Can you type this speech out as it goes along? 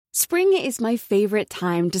Spring is my favorite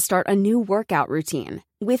time to start a new workout routine.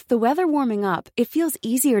 With the weather warming up, it feels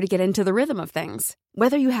easier to get into the rhythm of things.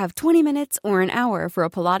 Whether you have 20 minutes or an hour for a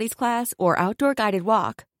Pilates class or outdoor guided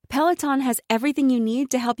walk, Peloton has everything you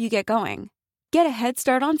need to help you get going. Get a head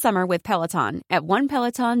start on summer with Peloton at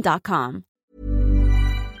onepeloton.com.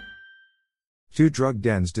 2 drug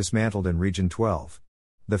dens dismantled in Region 12.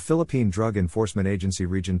 The Philippine Drug Enforcement Agency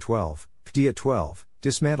Region 12, PDEA 12,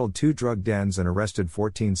 dismantled 2 drug dens and arrested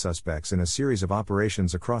 14 suspects in a series of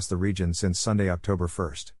operations across the region since Sunday, October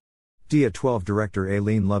 1. PDEA 12 Director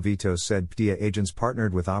Aileen Lovitos said PDEA agents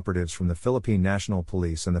partnered with operatives from the Philippine National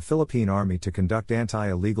Police and the Philippine Army to conduct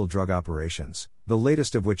anti-illegal drug operations, the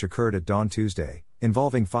latest of which occurred at dawn Tuesday,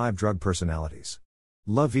 involving 5 drug personalities.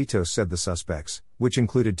 Lovitos said the suspects, which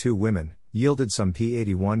included 2 women, yielded some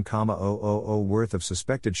P81,000 worth of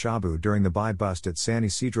suspected shabu during the buy-bust at San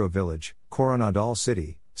Isidro Village, Coronadal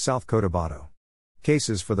City, South Cotabato.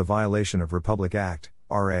 Cases for the violation of Republic Act,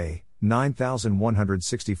 R.A.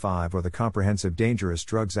 9165 or the Comprehensive Dangerous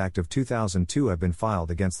Drugs Act of 2002 have been filed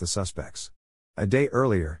against the suspects. A day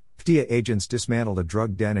earlier, PDEA agents dismantled a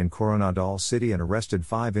drug den in Coronadal City and arrested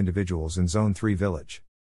 5 individuals in Zone 3 Village.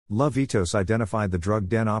 Lovitos identified the drug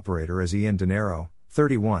den operator as Ian Dinero,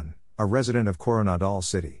 31, a resident of Coronadal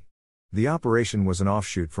City. The operation was an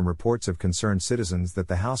offshoot from reports of concerned citizens that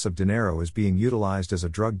the house of Dinero is being utilized as a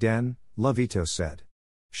drug den, Lovitos said.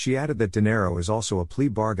 She added that Dinero is also a plea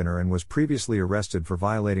bargainer and was previously arrested for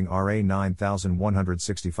violating RA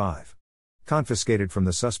 9165. Confiscated from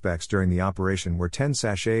the suspects during the operation were 10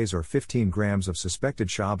 sachets or 15 grams of suspected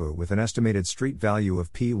shabu with an estimated street value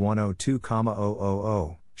of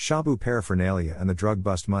P102,000, shabu paraphernalia and the drug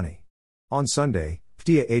bust money. On Sunday,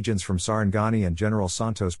 PDEA agents from Sarangani and General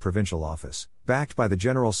Santos Provincial Office, backed by the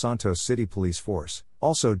General Santos City Police Force,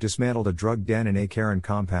 also dismantled a drug den in a Karen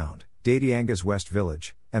compound, Dadiangas West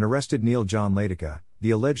Village, and arrested Neil John Ladica, the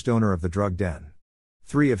alleged owner of the drug den.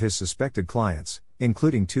 3 of his suspected clients,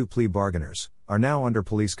 including 2 plea bargainers, are now under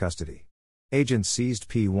police custody. Agents seized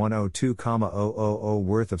P102,000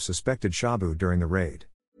 worth of suspected shabu during the raid.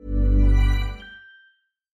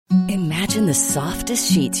 Imagine the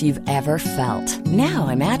softest sheets you've ever felt. Now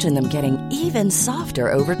imagine them getting even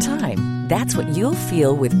softer over time. That's what you'll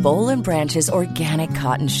feel with Boll & Branch's organic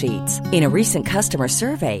cotton sheets. In a recent customer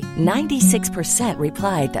survey, 96%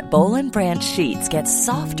 replied that Boll & Branch sheets get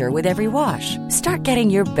softer with every wash. Start getting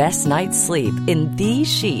your best night's sleep in these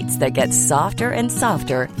sheets that get softer and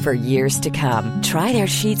softer for years to come. Try their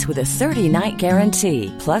sheets with a 30-night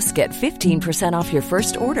guarantee. Plus, get 15% off your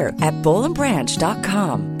first order at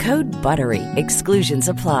bollandbranch.com. Code BUTTERY. Exclusions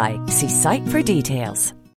apply. See site for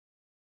details.